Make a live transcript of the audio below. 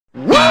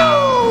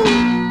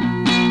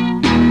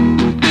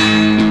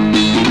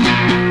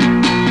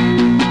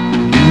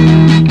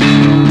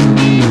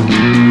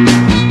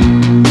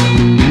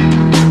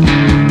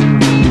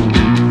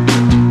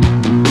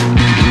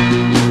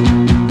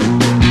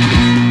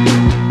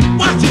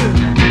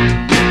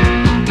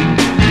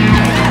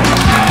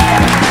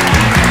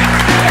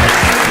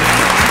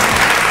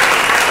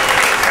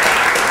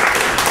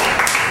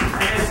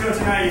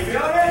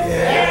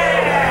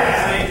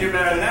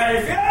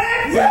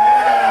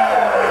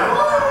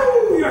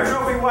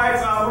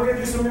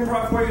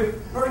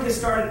get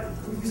started,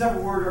 use that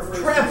word or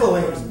phrase.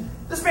 Trampoline.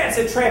 This man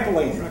said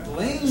trampoline.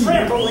 Trampoline.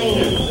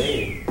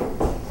 Trampoline.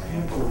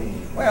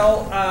 Trampoline.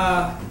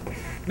 Well,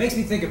 makes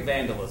me think of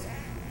vandalism.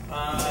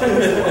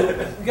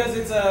 Because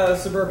it's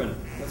suburban.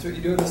 That's what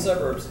you do in the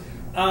suburbs.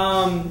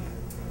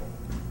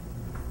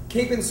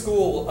 Capen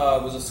School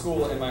was a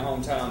school in my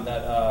hometown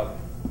that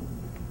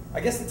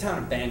I guess the town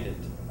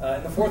abandoned.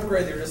 In the 4th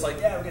grade, they were just like,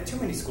 yeah, we got too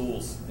many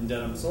schools in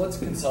Dedham, so let's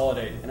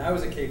consolidate. And I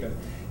was at Capen,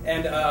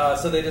 and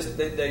so they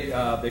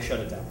shut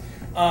it down.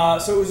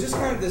 So it was just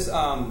kind of this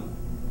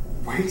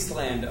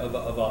wasteland of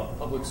a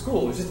public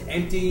school. It was just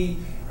empty,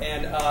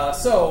 and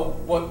so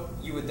what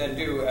you would then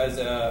do as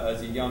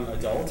a young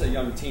adult, a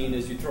young teen,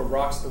 is you throw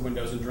rocks at the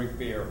windows and drink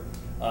beer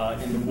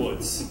in the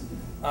woods.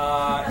 So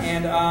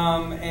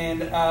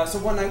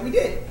one night we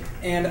did,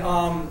 and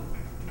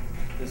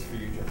this is for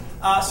you, Joe.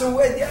 So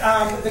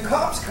the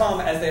cops come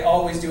as they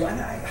always do, and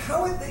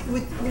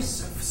we're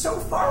so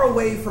far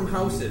away from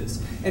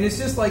houses, and it's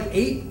just like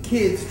 8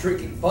 kids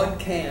drinking Bud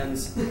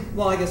cans.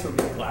 Well, I guess it would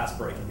be glass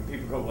breaking, and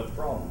people go, "What's the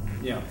problem?"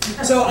 Yeah.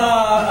 So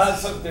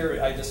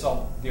there, I just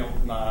saw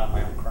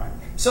my own crime.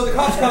 So the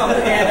cops come,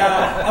 and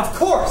of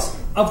course,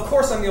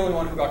 I'm the only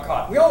one who got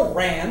caught. We all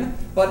ran,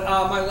 but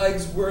my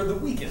legs were the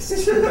weakest.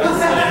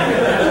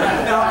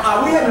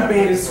 Now, we had an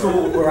abandoned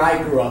school where I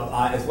grew up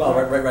as well,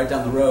 right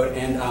down the road,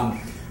 and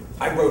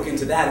I broke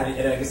into that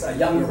at I guess a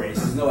younger age.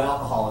 There's no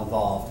alcohol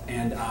involved,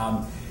 and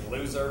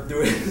Loser. there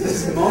was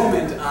this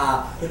moment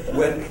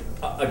when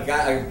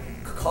a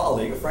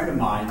colleague, a friend of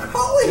mine,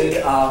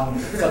 did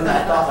something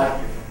that I thought like.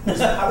 We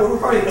were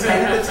probably 10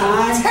 at the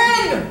time.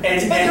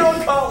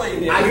 10-year-old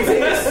colleague. I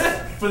think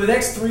for the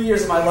next 3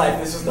 years of my life,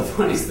 this was the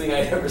funniest thing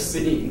I'd ever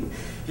seen.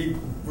 We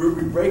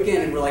break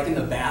in and we're like in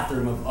the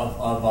bathroom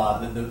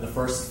of the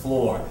first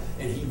floor,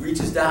 and he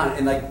reaches down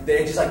and like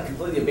they just like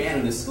completely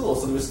abandoned the school,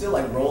 so there was still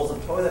like rolls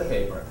of toilet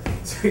paper.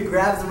 So he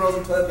grabs the rolls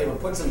of toilet paper,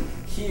 puts them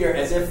here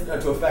as if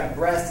to affect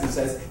breasts, and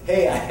says,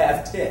 "Hey, I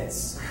have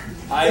tits."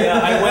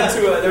 I went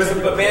to there was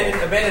an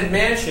abandoned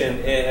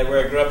mansion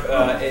where I grew up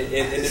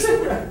in this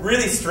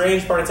really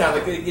strange part of town.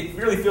 Like it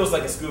really feels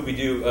like a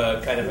Scooby-Doo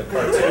kind of a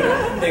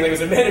cartoon thing. Like it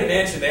was an abandoned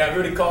mansion. They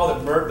already called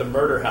it the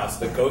murder house,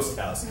 the ghost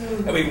house.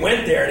 And we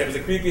went there, and it was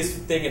the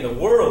creepiest thing in the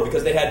world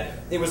because they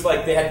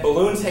had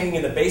balloons hanging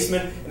in the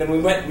basement, and then we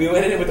went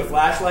in it with a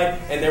flashlight,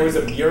 and there was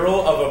a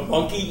mural of a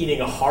monkey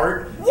eating a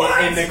heart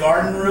in the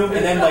garden room,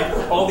 and then like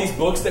all these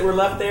books that were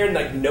left there, and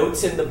like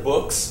notes in the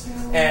books.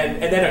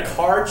 And then a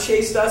car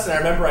chased us, and I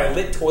remember I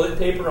lit toilet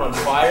paper on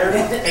fire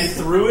and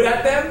threw it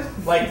at them.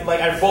 Like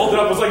I folded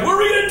up, I was like, "What are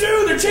we gonna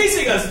do? They're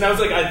chasing us!" And I was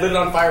like, I lit it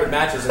on fire with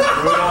matches and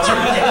threw it on them.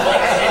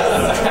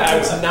 I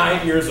was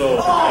 9 years old.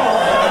 No,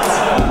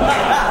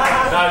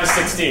 I was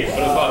 16, but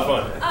it was a lot of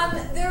fun.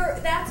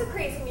 That's a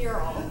crazy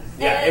mural.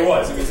 Yeah, it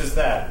was. It was just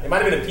that. It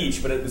might have been a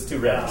peach, but it was too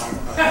red.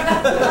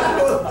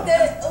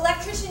 The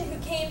electrician who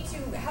came to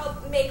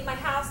help make my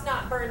house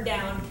not burn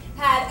down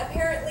had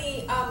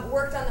apparently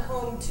worked on the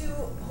home 2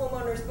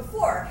 homeowners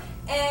before.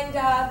 And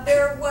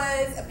there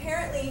was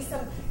apparently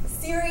some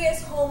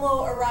serious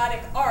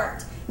homoerotic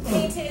art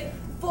painted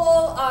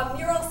full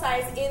mural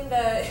size in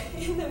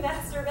the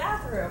master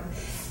bathroom.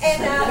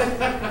 And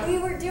we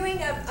were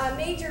doing a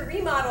major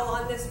remodel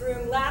on this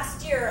room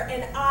last year,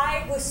 and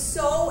I was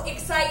so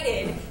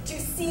excited to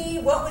see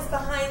what was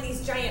behind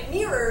these giant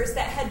mirrors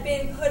that had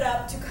been put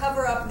up to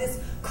cover up this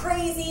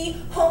crazy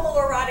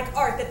homoerotic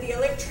art that the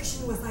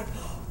electrician was like,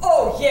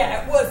 "Oh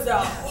yeah, it was,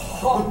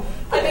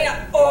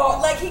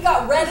 like he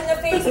got red in the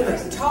face, he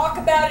couldn't talk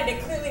about it,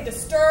 it clearly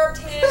disturbed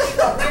him, he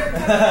got weird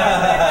coming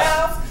out of his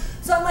mouth."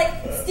 So I'm like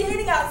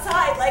standing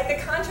outside, like the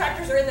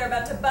contractors are in there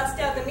about to bust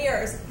down the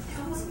mirrors.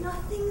 There was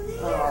nothing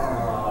there.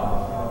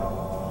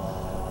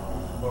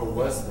 Or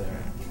was there?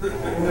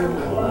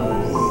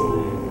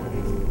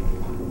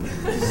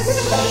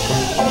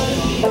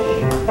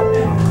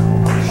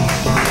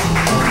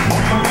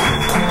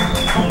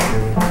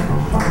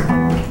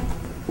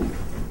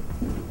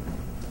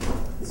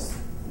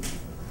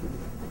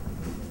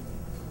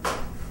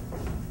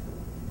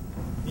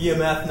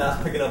 EMF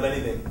not picking up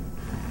anything.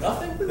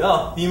 Nothing?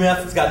 No,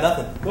 EMF's got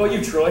nothing. Well,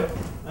 you, Troy.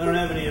 I don't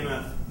have an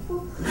EMF.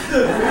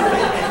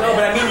 No,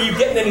 but I mean, are you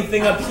getting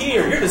anything up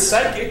here? You're the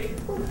psychic.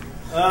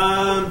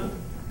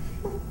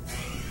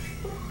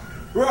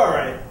 We're all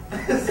right. I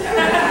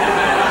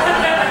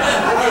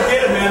don't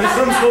get it, man. This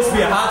room's supposed to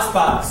be a hot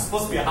spot. It's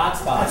supposed to be a hot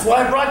spot. That's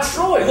why I brought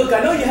Troy. Look,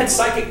 I know you had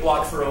psychic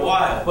block for a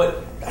while,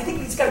 but I think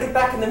he's got to get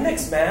back in the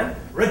mix, man.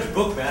 I read your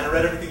book, man. I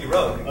read everything you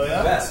wrote. Oh,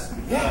 yeah? Best.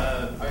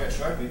 Yeah. I got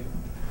Sharpie.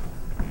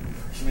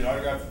 Should be an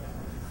autograph.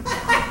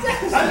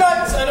 I'm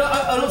not.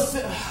 I don't.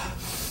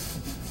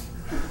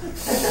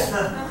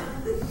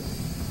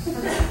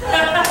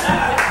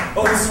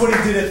 Oh, this is what he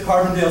did at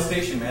Carbondale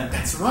Station, man.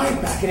 That's right,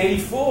 back in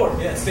 '84.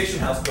 Yeah, station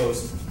house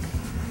ghost.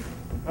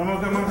 Come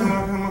on, come on, come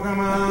on, come on, come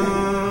on.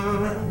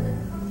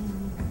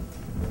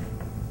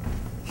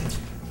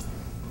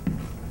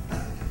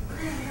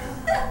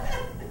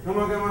 Come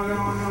on, come on, come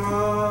on, come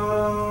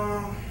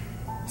on.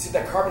 See,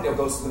 that Carbondale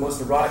ghost is the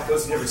most erotic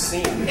ghost you've ever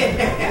seen.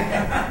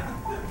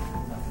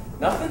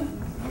 Nothing?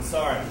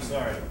 I'm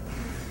sorry.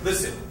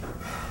 Listen,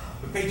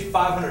 we paid you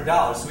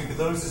 $500 so we could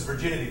lose his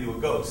virginity to a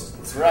ghost.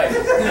 That's right.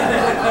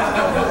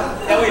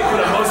 That way you put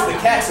on most of the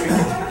cats so we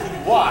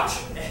can watch.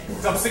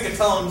 So I'm sick of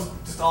telling him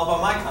just all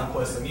about my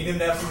conquest. I need him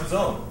to have some of his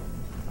own.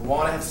 I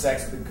want to have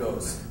sex with a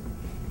ghost.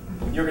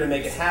 You're going to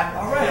make it happen.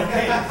 All right,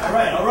 okay.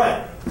 All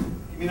right.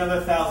 Give me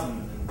another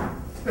 1,000.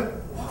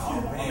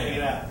 I'll make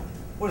it happen.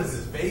 What is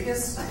this,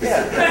 Vegas?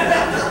 Yeah.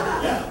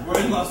 Yeah, we're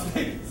in Las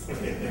Vegas.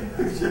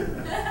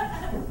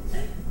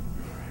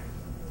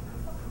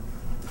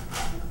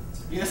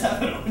 You guys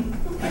have it on?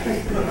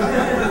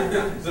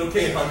 Is it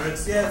okay in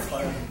hundreds? Yeah, it's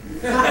fine.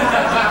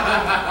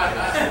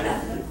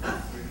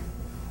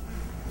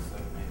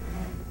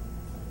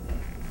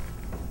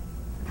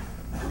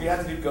 You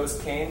have to do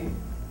ghost cane?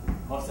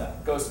 What's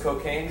that? Ghost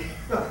cocaine?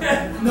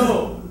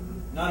 No,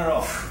 not at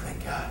all.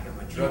 Thank God, I got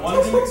my You drug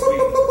want to do next week?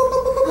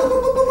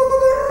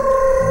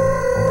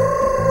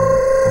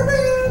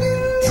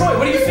 Troy,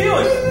 what are you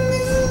feeling?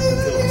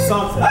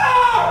 Something.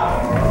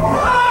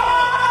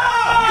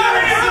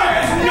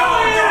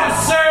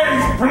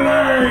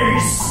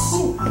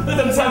 That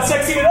doesn't sound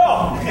sexy at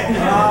all.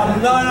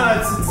 No,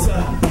 it's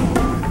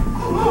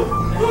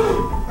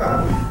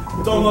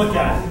don't look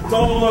at it.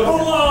 Don't look.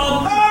 Hold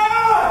on.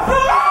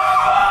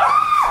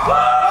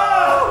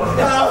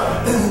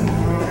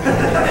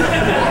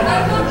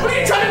 What are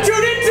you trying to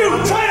tune into?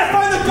 I'm trying to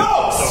find the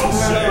ghost.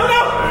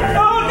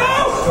 Oh no!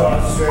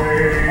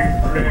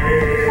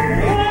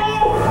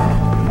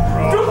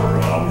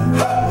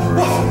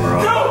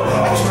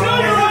 No,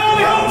 you're my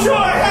only hope, Troy. I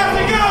have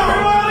to go.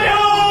 You're my only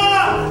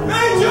hope.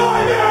 Enjoy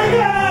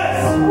Vegas.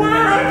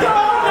 We're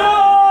gonna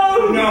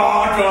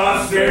not gonna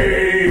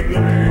save me.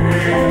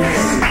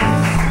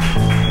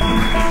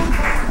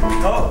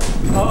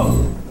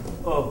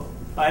 Oh,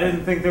 I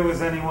didn't think there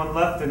was anyone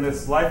left in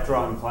this life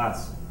drawing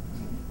class.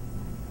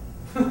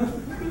 We're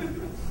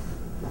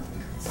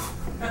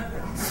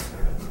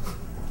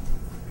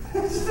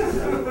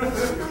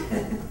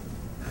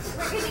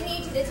going to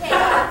need you to take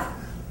off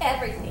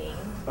everything.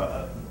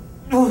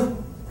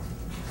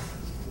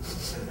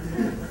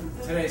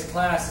 Today's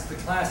class is the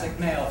classic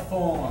male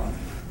form.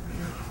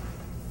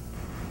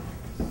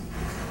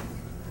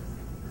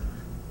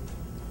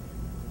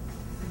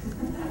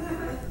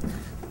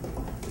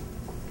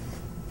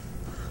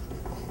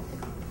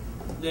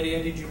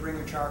 Lydia, did you bring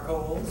your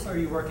charcoals? Are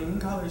you working in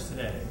colors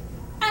today?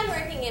 I'm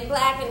working in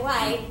black and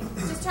white,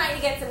 just trying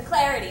to get some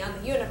clarity on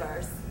the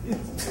universe.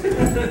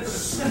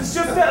 It's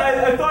just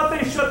that I thought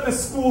they shut the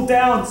school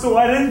down, so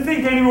I didn't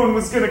think anyone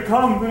was going to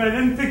come, and I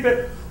didn't think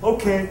that...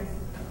 Okay.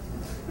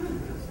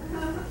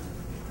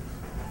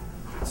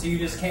 So you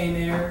just came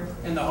here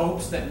in the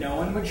hopes that no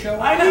one would show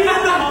up? I needed the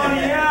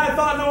money, yeah, I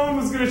thought no one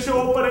was going to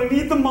show up, but I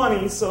need the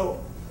money, so...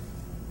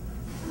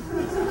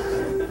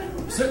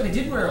 You certainly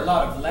did wear a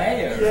lot of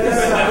layers.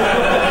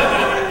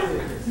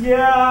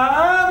 Yeah,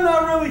 I'm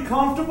not really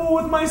comfortable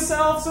with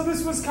myself, so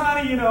this was kind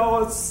of, you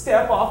know, a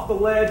step off the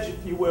ledge,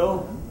 if you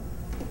will.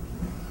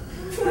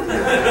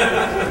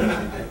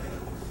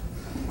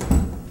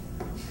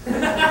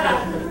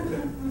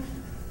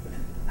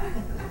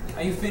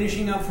 Are you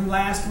finishing up from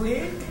last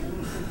week?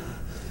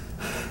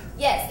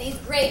 Yes, these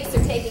grapes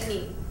are taking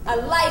me a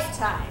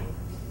lifetime.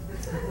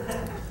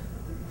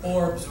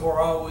 Orbs were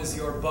always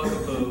your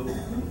bugaboo.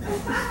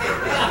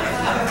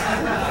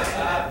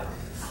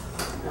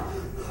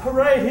 All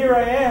right, here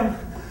I am.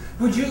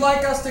 Would you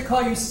like us to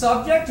call you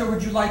subject, or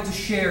would you like to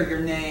share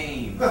your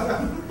name?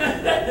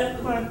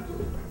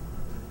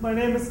 My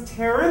name is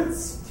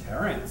Terrence.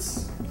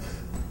 Terrence.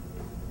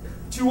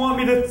 Do you want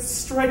me to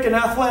strike an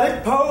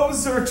athletic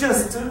pose, or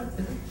just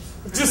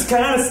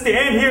kind of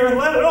stand here and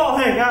let it all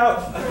hang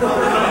out?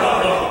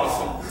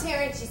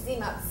 Terrence, you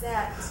seem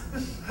upset.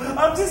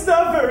 I'm just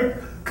not very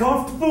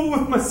comfortable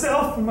with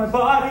myself and my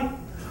body.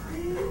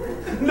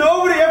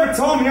 Nobody ever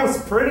told me I was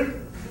pretty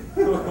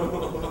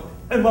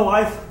in my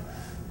life,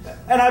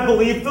 and I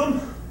believed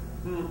them.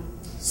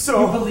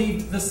 So You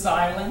believed the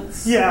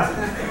silence? yeah.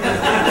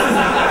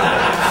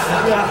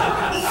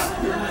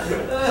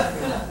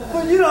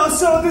 But you know,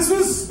 so this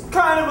was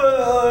kind of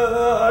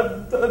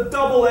a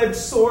double-edged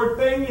sword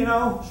thing, you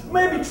know,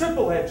 maybe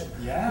triple-edged.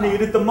 Yeah.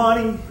 Needed the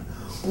money,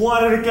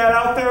 wanted to get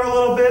out there a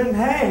little bit, and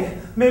hey,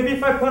 maybe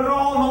if I put it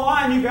all on the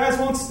line, you guys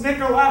won't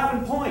snicker, laugh,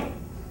 and point.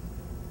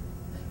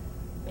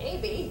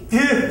 Maybe.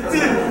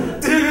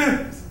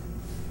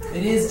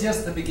 It is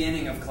just the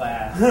beginning of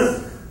class.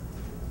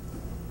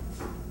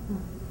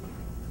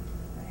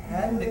 I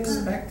hadn't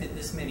expected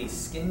this many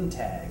skin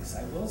tags,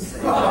 I will say.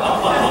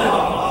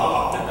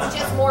 It's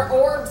just more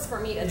orbs for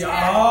me to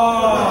tap.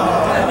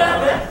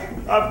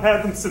 I've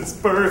had them since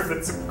birth.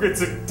 It's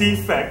a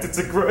defect. It's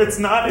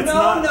not.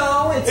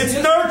 It's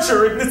just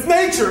nurture. It's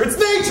nature. It's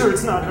nature.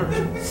 It's not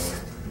nurture.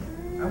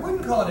 I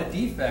wouldn't call it a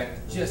defect.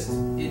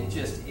 It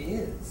just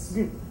is.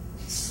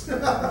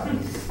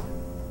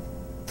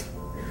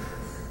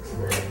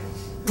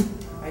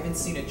 I haven't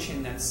seen a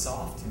chin that's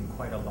soft in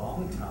quite a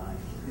long time.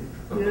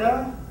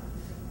 Yeah.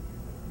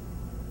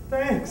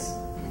 Thanks.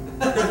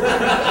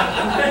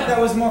 That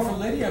was more for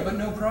Lydia, but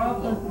no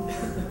problem.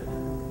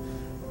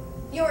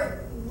 Your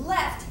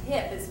left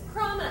hip is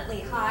prominently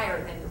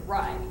higher than your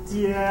right.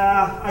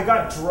 Yeah, I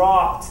got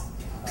dropped.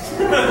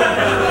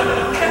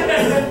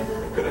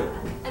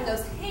 And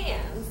those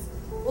hands,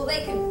 well,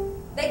 they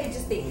could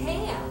just be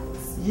hands.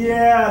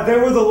 Yeah, they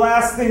were the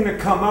last thing to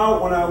come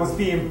out when I was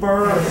being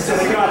birthed, so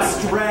they got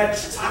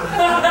stretched.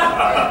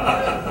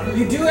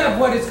 You do have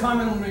what is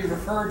commonly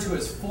referred to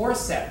as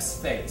forceps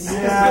face.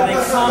 Yeah, they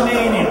come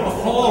in and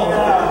pull.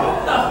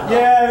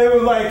 Yeah, it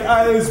was like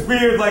it was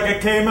weird. Like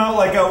it came out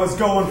like I was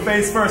going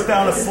face first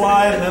down a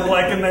slide,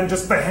 and then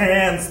just the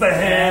hands.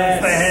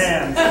 Yeah.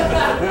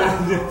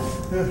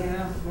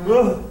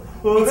 Well,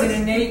 It's an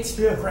innate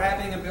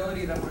grabbing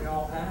ability that we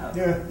all have.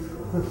 Yeah.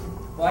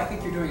 Well, I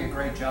think you're doing a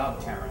great job,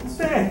 Terrence.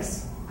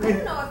 Thanks. I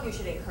don't know if you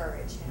should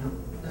encourage him.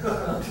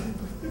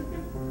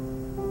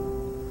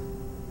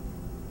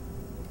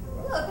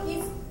 Look,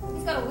 he's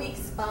got a weak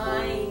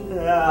spine.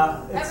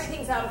 Yeah.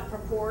 Everything's out of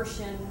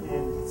proportion.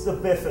 It's a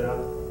bifida.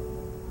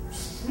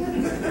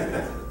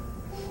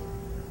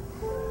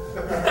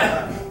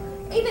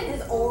 Even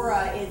his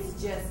aura is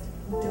just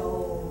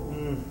dull.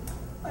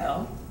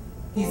 Well,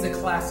 he's a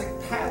classic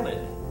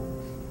pallid.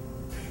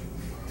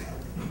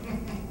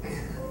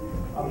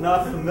 I'm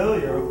not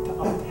familiar.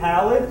 A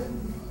pallid?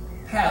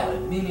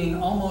 Pallid, meaning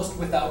almost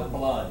without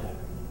blood.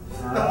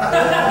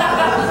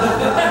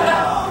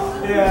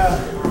 Yeah.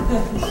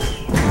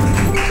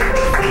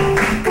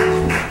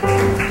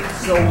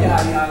 So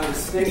yeah, I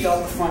snaked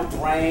out the front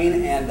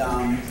drain, and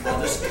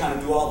I'll just kind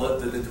of do all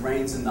the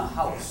drains in the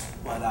house.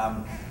 But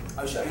I'll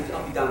be done in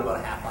about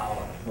a half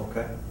hour.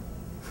 Okay.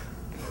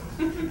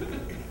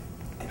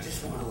 I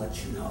just want to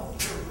let you know,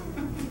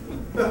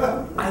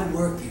 I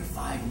worked here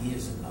 5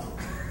 years ago.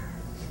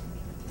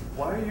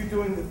 Why are you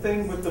doing the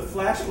thing with the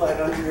flashlight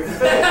under your face?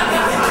 It's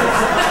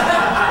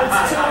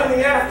 2 in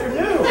the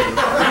afternoon.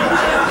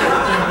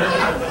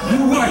 You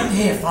weren't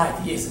there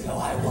 5 years ago.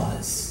 I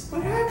was.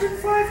 What happened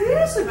 5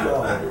 years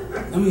ago?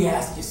 Let me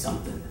ask you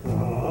something.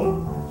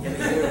 You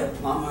ever hear a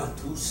plumber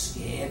too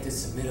scared to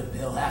submit a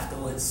bill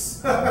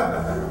afterwards?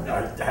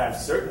 I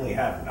certainly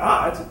have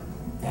not.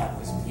 That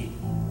was me.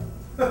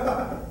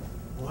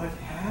 What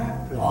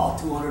happened? All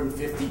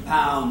 250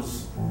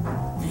 pounds,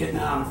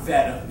 Vietnam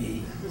vet of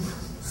me.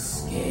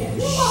 Scared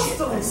You lost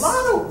a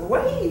lot of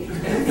weight.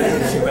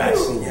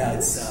 Yeah,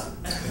 it's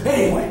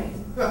anyway.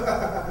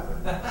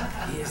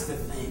 Here's the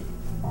thing.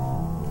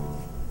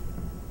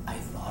 I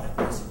thought it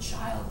was a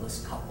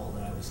childless couple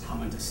that I was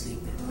coming to sneak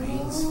the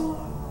drains for.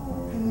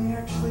 And they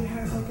actually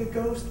had like a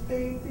ghost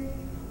baby?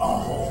 A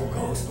whole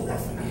ghost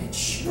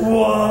orphanage.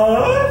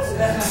 What?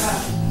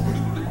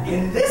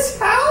 In this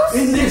house?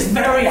 In this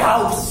very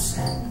house.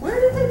 Where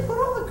did they put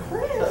all the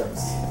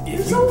cribs?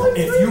 If you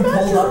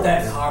pulled up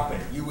that carpet,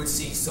 you would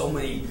see so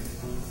many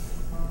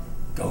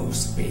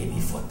ghost baby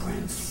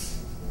footprints.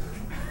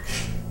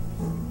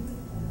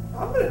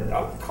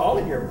 I'm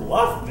calling your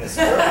bluff,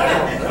 mister.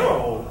 I don't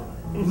know.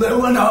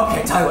 No,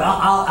 okay, tell you what,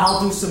 I'll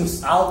do some,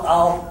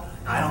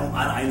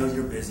 I know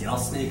you're busy. I'll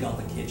snake out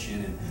the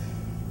kitchen and...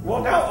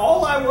 Well, now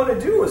all I want to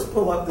do is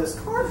pull up this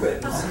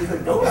carpet and see the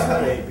ghost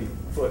baby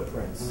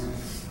footprints.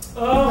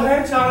 Oh,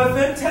 hey,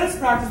 Jonathan. Tennis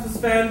practice was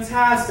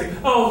fantastic.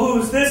 Oh,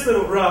 who's this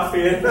little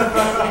ruffian?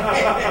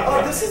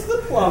 Oh, this is the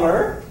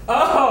plumber.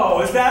 Oh,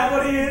 is that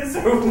what he is?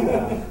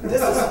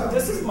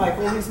 This is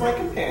Michael. He's my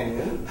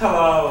companion.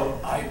 Hello.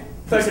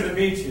 Pleasure to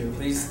meet you.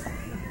 Please.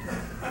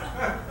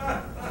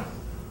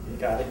 You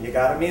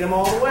gotta meet him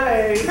all the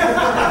way.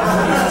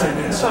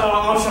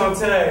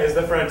 Enchanté, as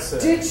the French say.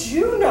 Did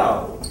you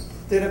know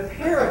that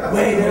apparently...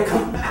 Wait, there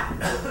come...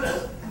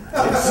 Oh,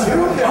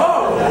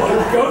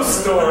 a ghost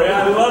story.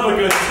 I love a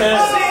good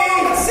test.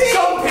 See?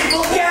 Some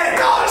people get it.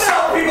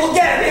 Some people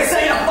get it. This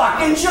ain't a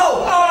fucking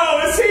joke.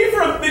 Oh, is he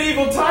from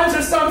medieval times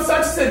or some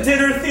such? It's a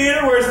dinner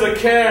theater? Where's the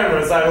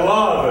cameras? I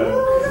love it.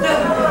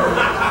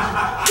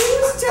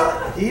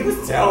 He was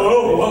telling.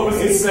 Oh, what was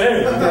he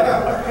saying?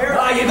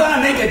 You're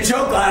gonna make a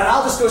joke on it.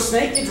 I'll just go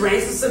snake your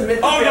drains and submit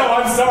the Oh, bill. no,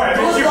 I'm sorry.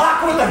 Good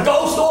luck with the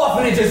ghost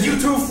orphanage as you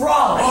two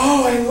frolic.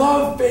 Oh, I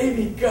love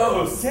baby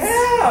ghosts.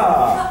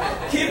 Yeah.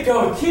 Keep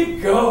going,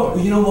 keep going. Well,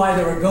 you know why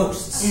there are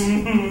ghosts?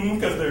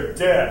 Because they're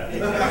dead.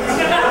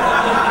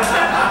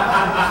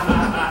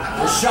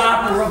 The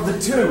sharper of the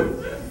two.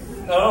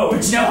 Oh,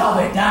 But you know how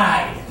they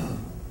died?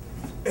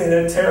 in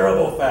a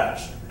terrible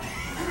fashion. In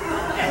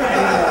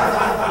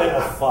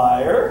a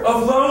fire.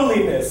 Of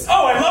loneliness.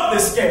 Oh, I love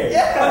this game.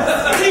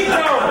 Yes. Keep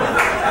going.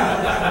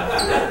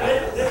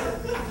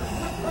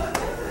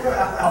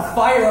 A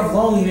fire of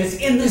loneliness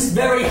in this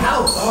very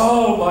house.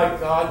 Oh my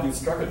God, you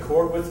struck a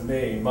chord with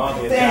me. Mommy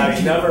and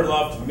Daddy never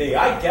loved me.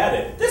 I get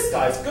it. This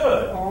guy's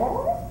good.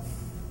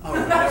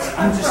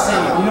 I'm just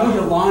saying, you know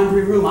your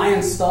laundry room? I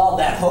installed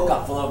that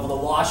hookup for the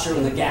washer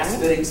and the gas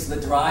fittings to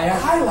the dryer.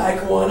 I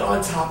like one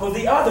on top of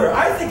the other.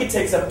 I think it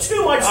takes up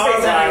too much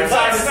space.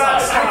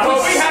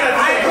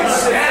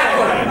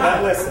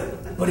 But listen.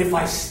 But if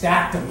I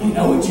stacked them, you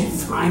know what you'd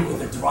find where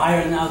the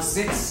dryer now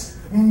sits?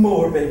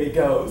 More baby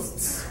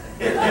ghosts.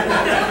 See, you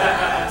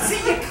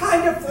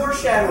kind of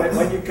foreshadow it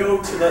when you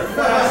go to the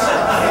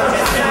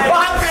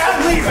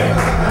I'm leaving.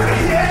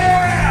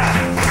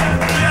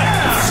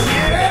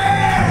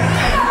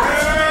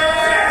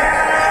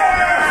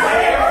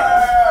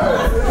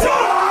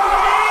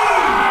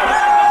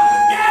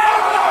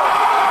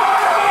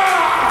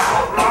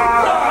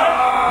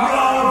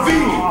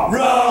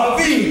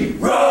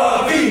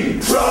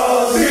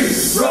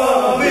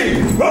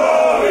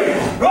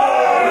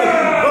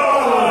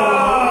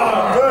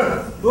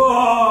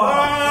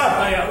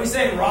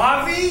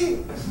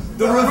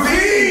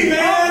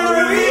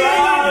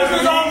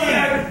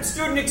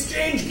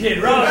 Kid,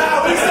 Rob.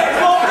 Yeah, we said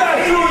call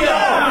that dude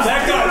down.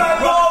 That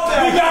guy.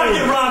 We gotta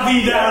get Rob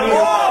V down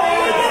here.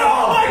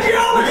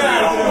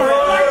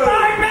 Like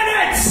 5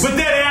 minutes. But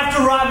then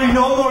after Robbie,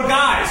 no more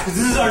guys, because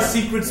this is our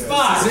secret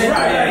spot.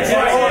 Right.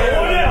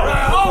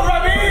 Oh,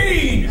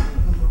 Ravine!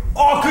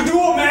 Oh, could you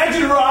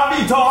imagine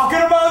Robbie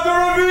talking about the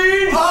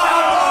ravine?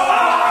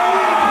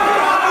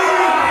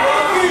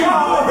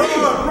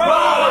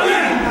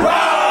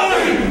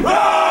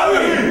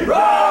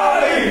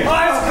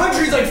 This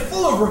country's like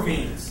full of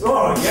ravines.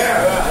 Oh,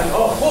 yeah.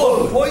 Oh,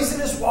 full of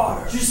poisonous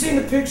water. Did you see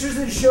the pictures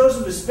that he shows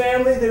of his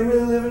family? They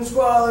really live in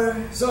squalor.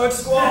 Such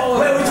squalor.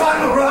 Wait, we're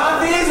talking about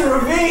ravines or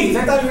ravines?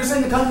 I thought you were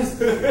saying the countries.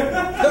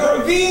 The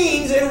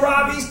ravines in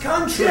Robbie's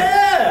country.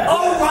 Yeah.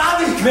 Oh,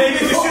 Robbie's country.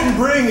 Maybe we shouldn't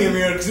bring him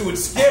here because it would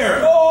scare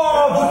him.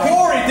 Oh, but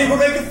Corey, think we're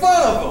making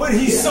fun of him. But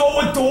he's so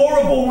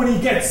adorable when he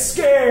gets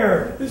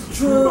scared. It's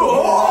true.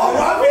 Oh,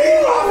 Robbie.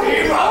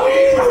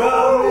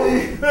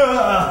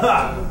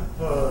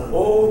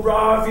 Oh,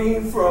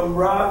 Ravi from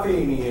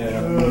Ravinia.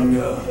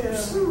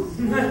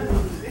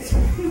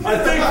 I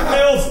think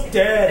Phil's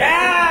dead.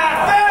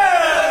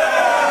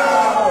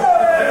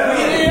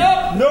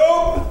 Phil!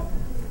 Nope.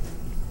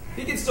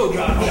 He can still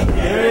drive.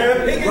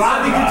 Yeah.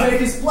 Robbie can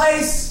take his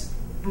place.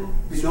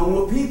 There's no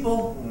more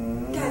people.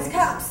 Guys,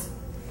 cops.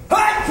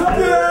 Hey!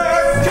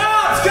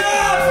 Cops!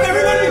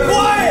 Everybody be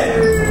quiet!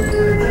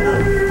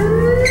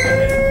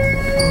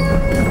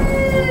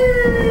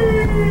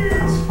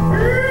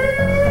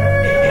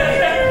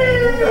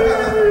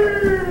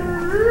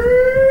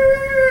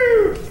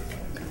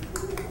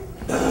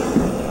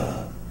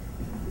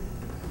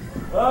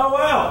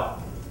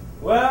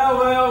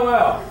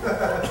 Well.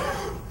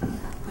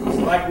 Looks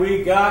like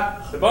we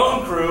got the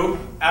Bone Crew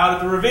out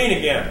at the ravine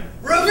again.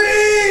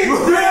 Ravine!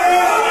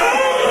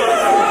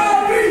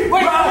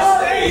 Wait,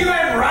 you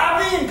had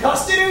Robbie in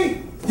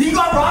custody? He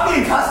got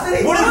Robbie in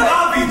custody? What did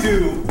Robbie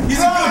do? He's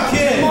a good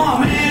kid. Come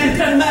on, man. It's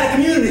got a mad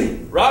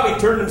community. Robbie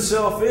turned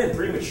himself in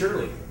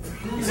prematurely.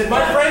 He said,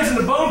 my friends in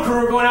the Bone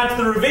Crew are going out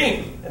to the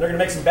ravine, and they're going to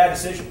make some bad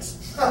decisions.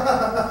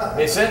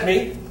 They sent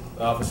me,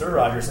 Officer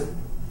Rogerson,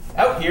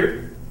 out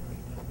here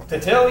to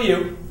tell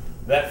you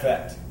that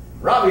fact.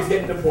 Robbie's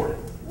getting deported.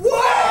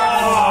 What?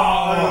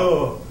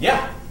 Oh.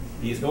 Yeah,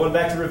 he's going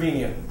back to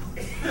Ravinia.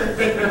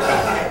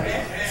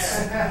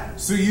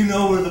 So you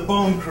know we're the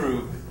Bone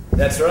Crew.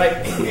 That's right.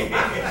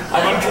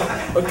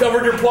 I've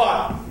uncovered your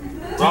plot.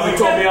 Robbie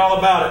told me all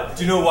about it.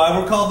 Do you know why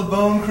we're called the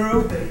Bone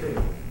Crew?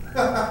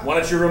 Why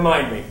don't you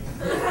remind me?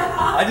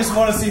 I just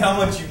want to see how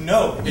much you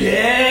know.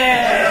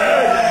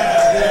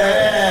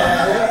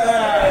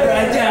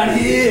 Right down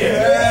here.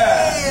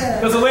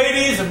 Because the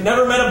ladies have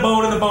never met a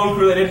bone in the Bone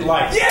Crew they didn't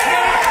like.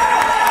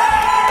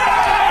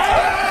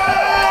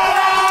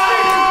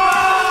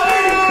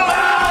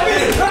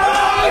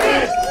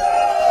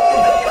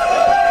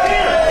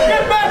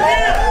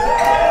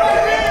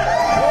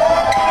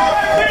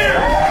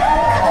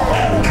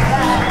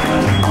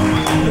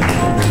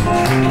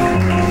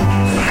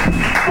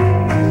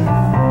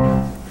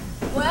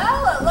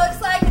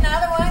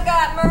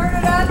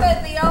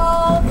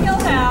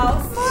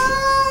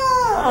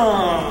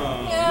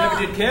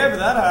 Care for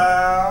that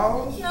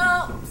house.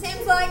 No,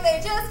 seems like they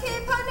just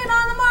keep putting it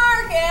on the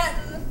market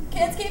and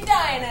kids keep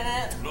dying in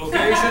it.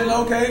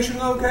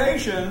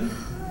 Location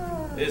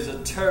is a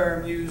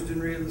term used in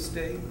real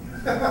estate.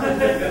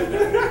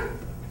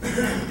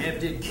 If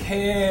they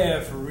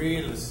care for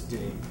real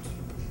estate,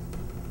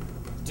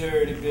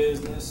 dirty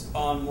business,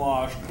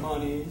 unwashed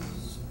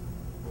monies,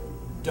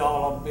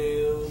 dollar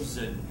bills,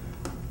 and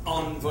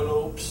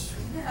envelopes.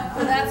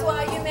 So that's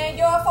why you made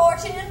your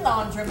fortune in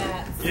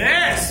laundromats.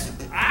 Yes!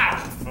 I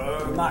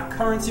prefer my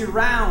currency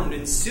round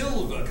and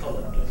silver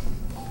colored.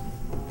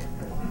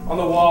 On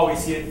the wall, we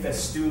see it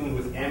festooned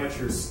with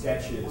amateur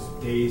sketches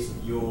of days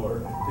of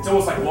yore. It's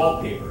almost like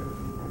wallpaper.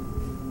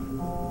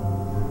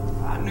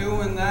 I knew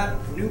when that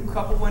new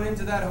couple went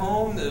into that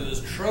home, there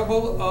was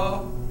trouble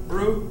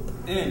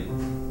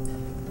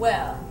brewing.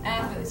 Well,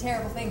 after the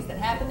terrible things that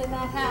happened in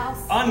that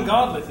house,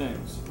 Ungodly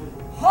things.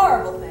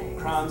 horrible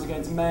things, Crimes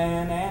against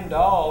man and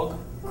dog.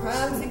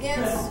 crimes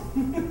against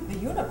the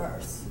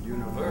universe.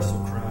 Universal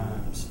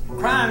crimes.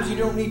 Crimes you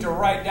don't need to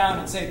write down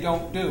and say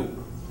don't do.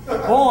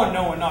 Born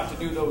knowing not to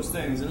do those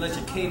things unless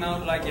you came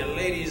out like your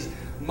lady's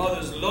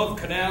mother's love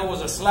canal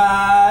was a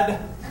slide.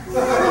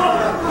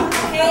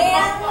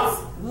 Hands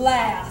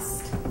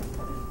last.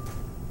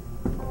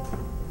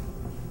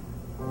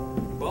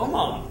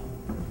 Beaumont.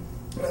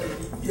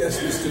 Yes,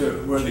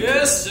 Mr. Worthington.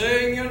 Just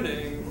saying your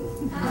name.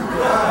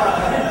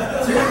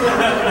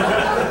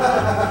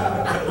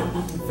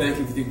 Thank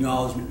you for the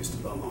acknowledgement, Mr.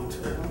 Beaumont.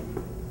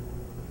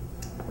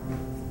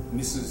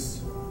 Mrs.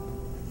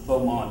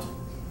 Beaumont.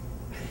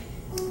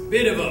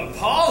 Bit of a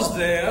pause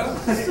there.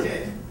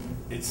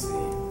 It's the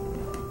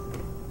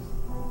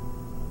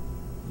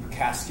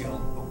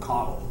Castiel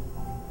O'Connell.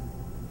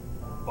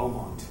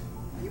 Beaumont.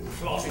 You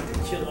plotting to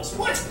kill us.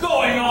 What's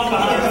going on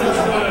behind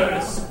those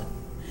words?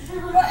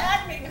 You're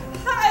acting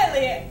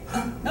highly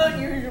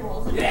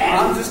unusual. Yeah,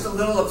 I'm just a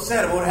little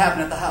upset about what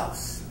happened at the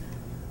house.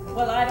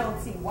 Well, I don't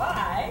see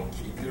why.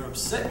 Keep your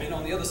upsetment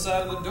on the other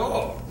side of the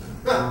door.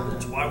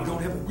 That's why we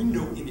don't have a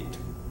window in it.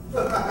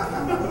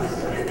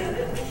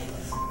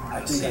 I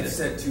think I've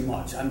said too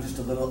much. I'm just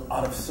a little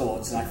out of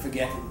sorts, and I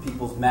forget that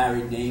people's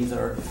married names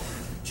are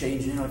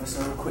changing ever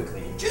so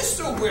quickly. Just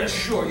so we're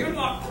sure, you're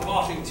not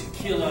plotting to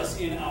kill us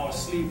in our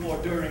sleep or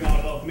during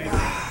our love making.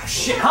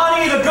 Shit,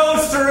 honey, the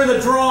ghosts are in the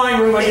drawing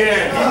room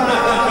again.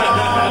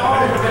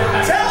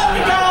 Tell them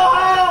to go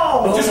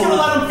home. Just gonna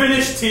let them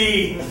finish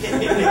tea.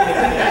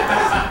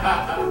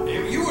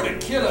 If you were to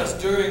kill us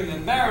during the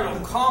marital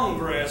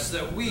congress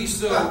that we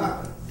so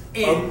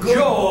A good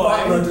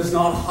butler enjoy, does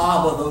not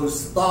harbor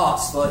those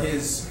thoughts for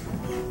his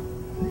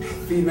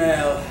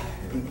female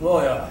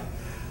employer.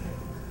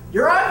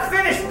 Your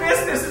unfinished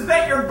business is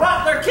that your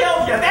butler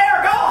killed you.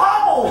 There, go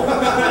home.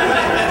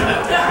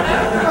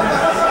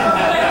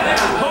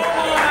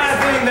 hold on, I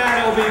think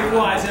that'll be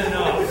quite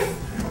enough.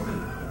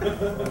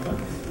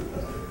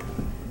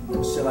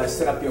 Shall I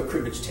set up your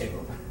cribbage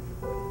table?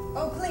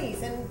 Oh,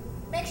 please, and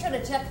make sure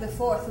to check the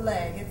fourth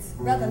leg. It's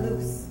rather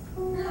loose.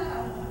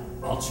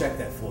 I'll check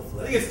that fourth I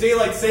leg. think it's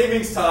daylight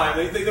savings time.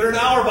 They're an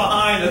hour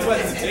behind. That's why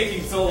it's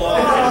taking so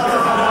long.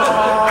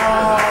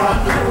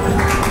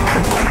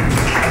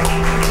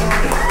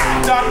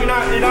 Doc, you're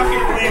not going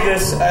to believe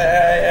this.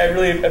 I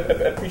really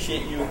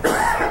appreciate you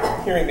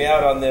hearing me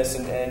out on this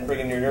and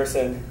bringing your nurse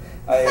in.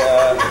 Of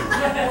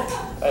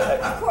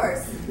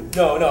course.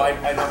 No,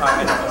 I know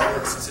how it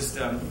works. It's just,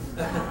 Do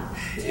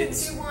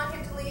you want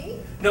him to leave?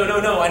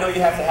 No. I know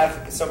you have to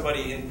have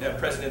somebody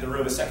present in the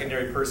room, a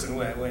secondary person,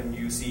 when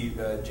you see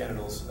the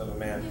genitals of a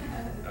man.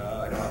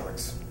 I know how it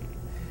works.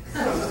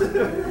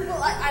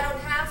 Well, I don't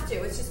have to.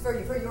 It's just for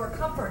your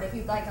comfort. If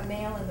you'd like a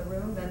male in the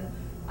room, then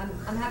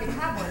I'm happy to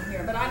have one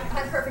here. But I'm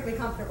perfectly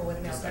comfortable with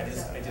a male.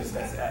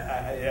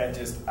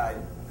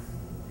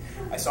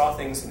 I saw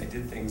things and I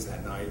did things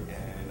that night,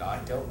 and I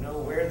don't know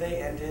where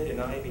they ended and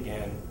I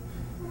began.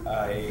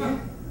 I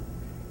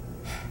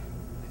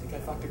think I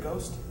fucked a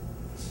ghost.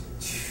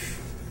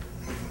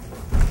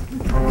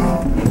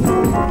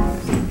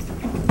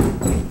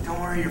 Don't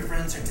worry, your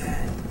friends are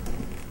dead.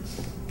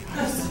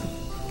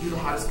 You're the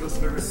hottest ghost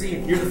I've ever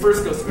seen. You're the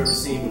first ghost I've ever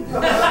seen.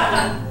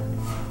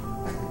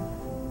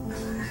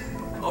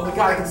 Oh my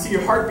god, I can see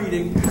your heart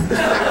beating.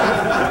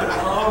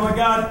 Oh my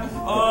god.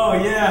 Oh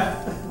yeah.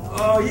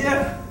 Oh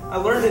yeah. I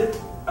learned it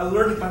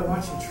by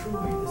watching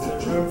Troy. Is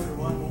there room for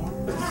one more?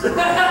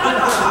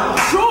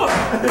 Troy!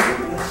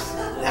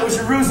 That was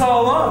your ruse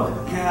all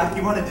along. Yeah,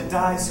 he wanted to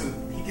die so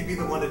he could be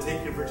the one to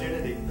take your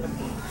virginity.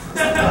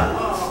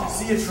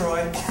 See you,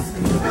 Troy.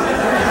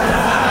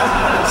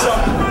 So,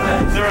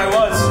 there I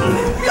was.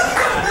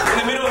 In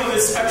the middle of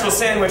this spectral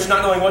sandwich,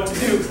 not knowing what to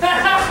do.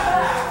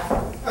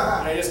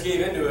 And I just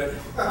gave into it.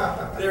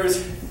 There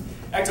was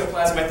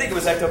ectoplasm. I think it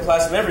was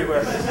ectoplasm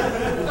everywhere.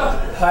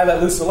 I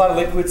let loose a lot of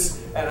liquids,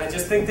 and I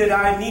just think that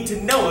I need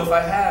to know if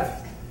I have.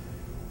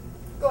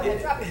 Go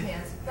ahead, drop your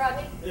pants.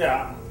 Rodney?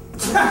 Yeah.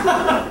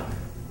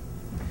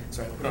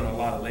 So I put on a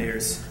lot of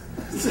layers.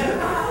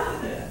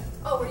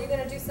 Oh, were you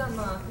going to do some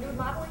nude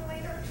modeling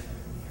later?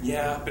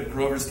 Yeah, up at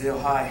Groversdale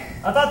High.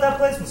 I thought that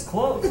place was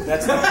closed.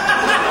 That's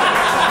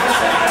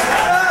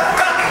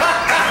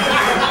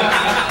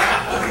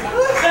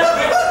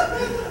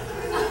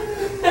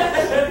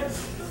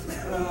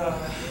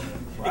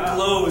It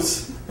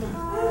glows.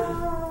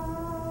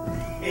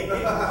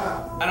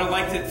 I don't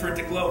like it for it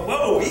to glow.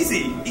 Whoa,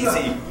 easy.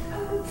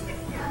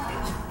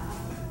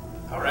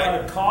 All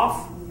right.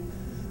 Cough.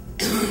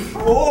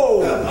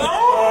 Whoa!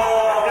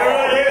 You're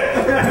right here.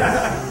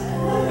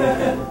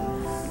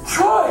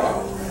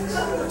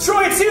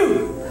 Troy, it's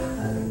you.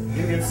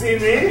 You can see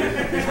me?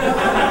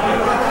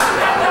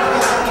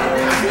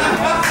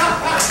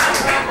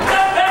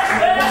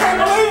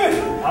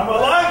 I'm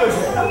alive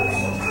again.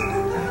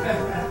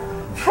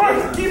 Troy,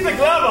 keep the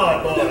glove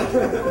on, boy.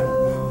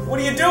 What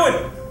are you doing?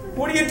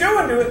 What are you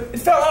doing to it? It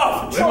fell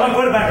off. Troy,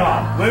 put it back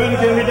on. Women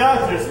can be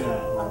doctors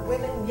now.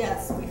 Women,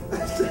 yes. We've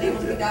been able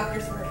to be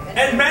doctors for many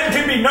And men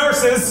can be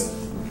nurses.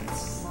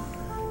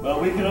 Well,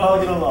 we can all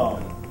get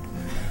along.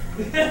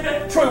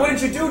 Troy, what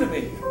did you do to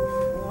me?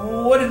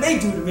 What did they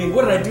do to me?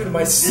 What did I do to You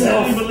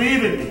myself? didn't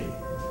believe in me.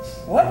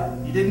 What?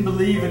 You didn't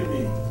believe in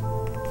me.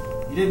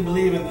 You didn't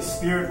believe in the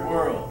spirit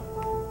world.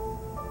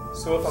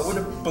 So if I would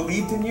have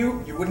believed in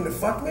you, you wouldn't have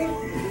fucked me?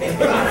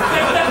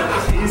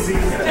 Easy.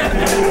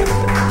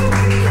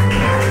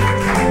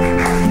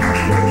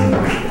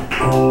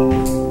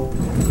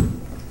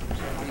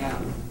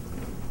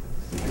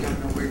 I don't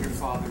know where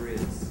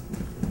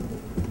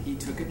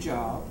a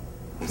job.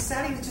 He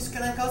said he was just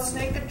gonna go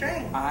snake a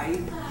drain. I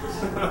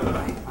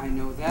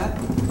know that.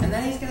 And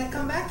then he's gonna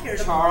come back here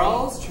to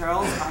Charles,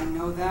 I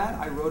know that.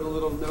 I wrote a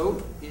little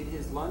note in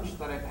his lunch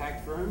that I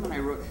packed for him, and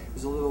it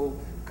was a little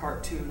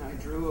cartoon I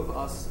drew of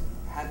us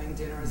having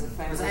dinner as a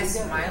family. Was I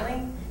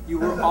smiling? You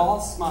were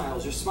all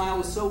smiles. Your smile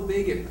was so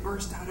big it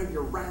burst out of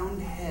your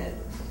round head.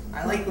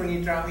 I like when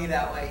you draw me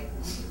that way.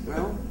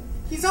 Well,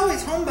 he's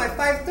always home by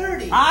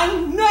 5:30. I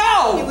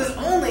know! He was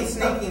only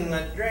snaking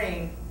the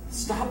drain.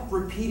 Stop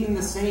repeating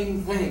the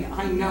same thing.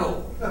 I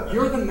know.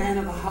 You're the man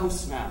of the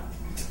house now.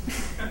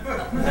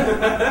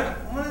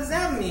 What does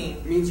that mean?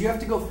 It means you have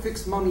to go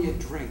fix Mommy a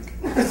drink.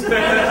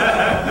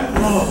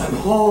 Oh, I'm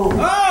home.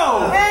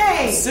 Oh!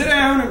 Hey! Sit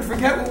down and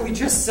forget what we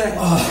just said.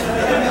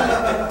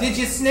 Did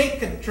you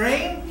snake the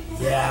drain?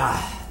 Yeah.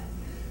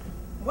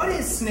 What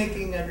is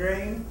snaking a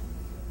drain?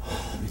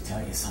 Let me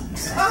tell you something,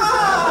 son.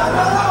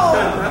 Oh!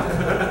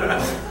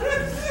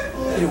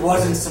 It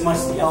wasn't so much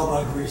the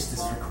elbow grease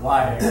that's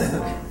required.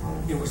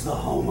 It was the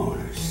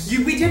homeowners.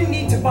 We didn't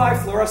need to buy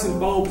fluorescent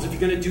bulbs if you're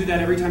going to do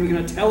that every time you're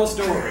going to tell a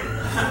story.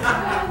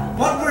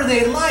 What were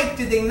they like?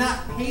 Did they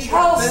not pay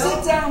Charles, the bill?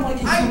 sit down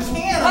like a I human,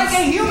 can't. like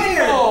I'm a human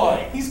scared.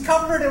 boy. He's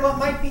covered in what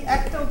might be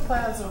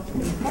ectoplasm.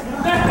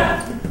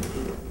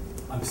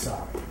 I'm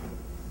sorry.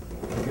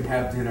 You can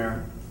have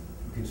dinner.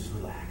 You can just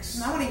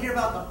relax. I want to hear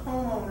about the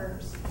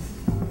homeowners.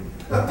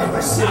 They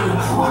were sitting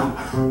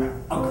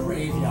on a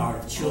graveyard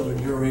of children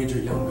your age or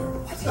younger.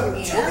 Tell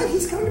me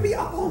he's going to be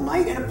up all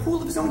night in a pool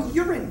of his own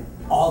urine.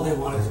 All they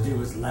wanted to do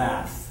was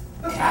laugh,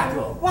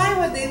 cackle, Why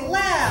would they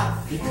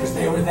laugh? because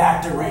they were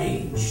that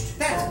deranged.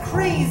 That's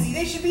crazy.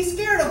 They should be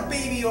scared of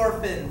baby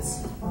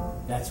orphans.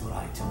 That's what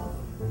I told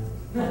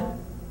them.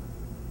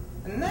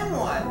 And then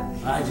what?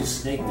 I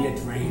just snaked their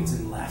drains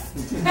and left.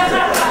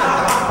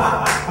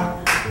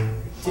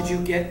 Did you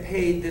get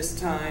paid this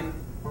time?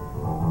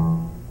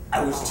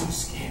 I was too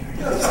scared.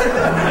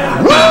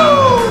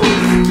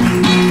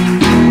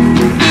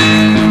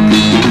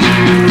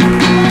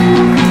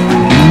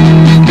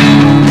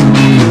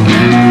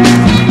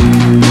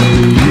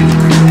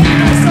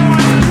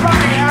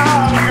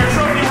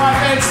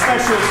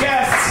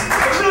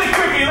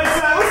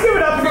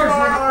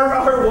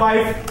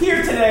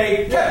 Here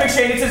today,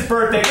 McShane, it's his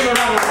birthday. Give him a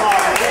round of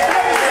applause.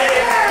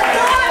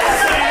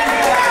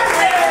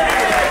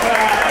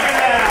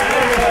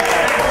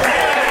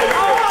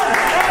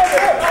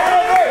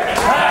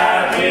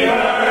 Happy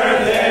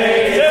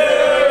birthday to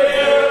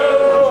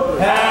you.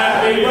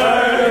 Happy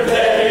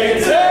birthday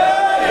to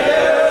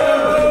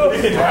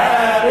you.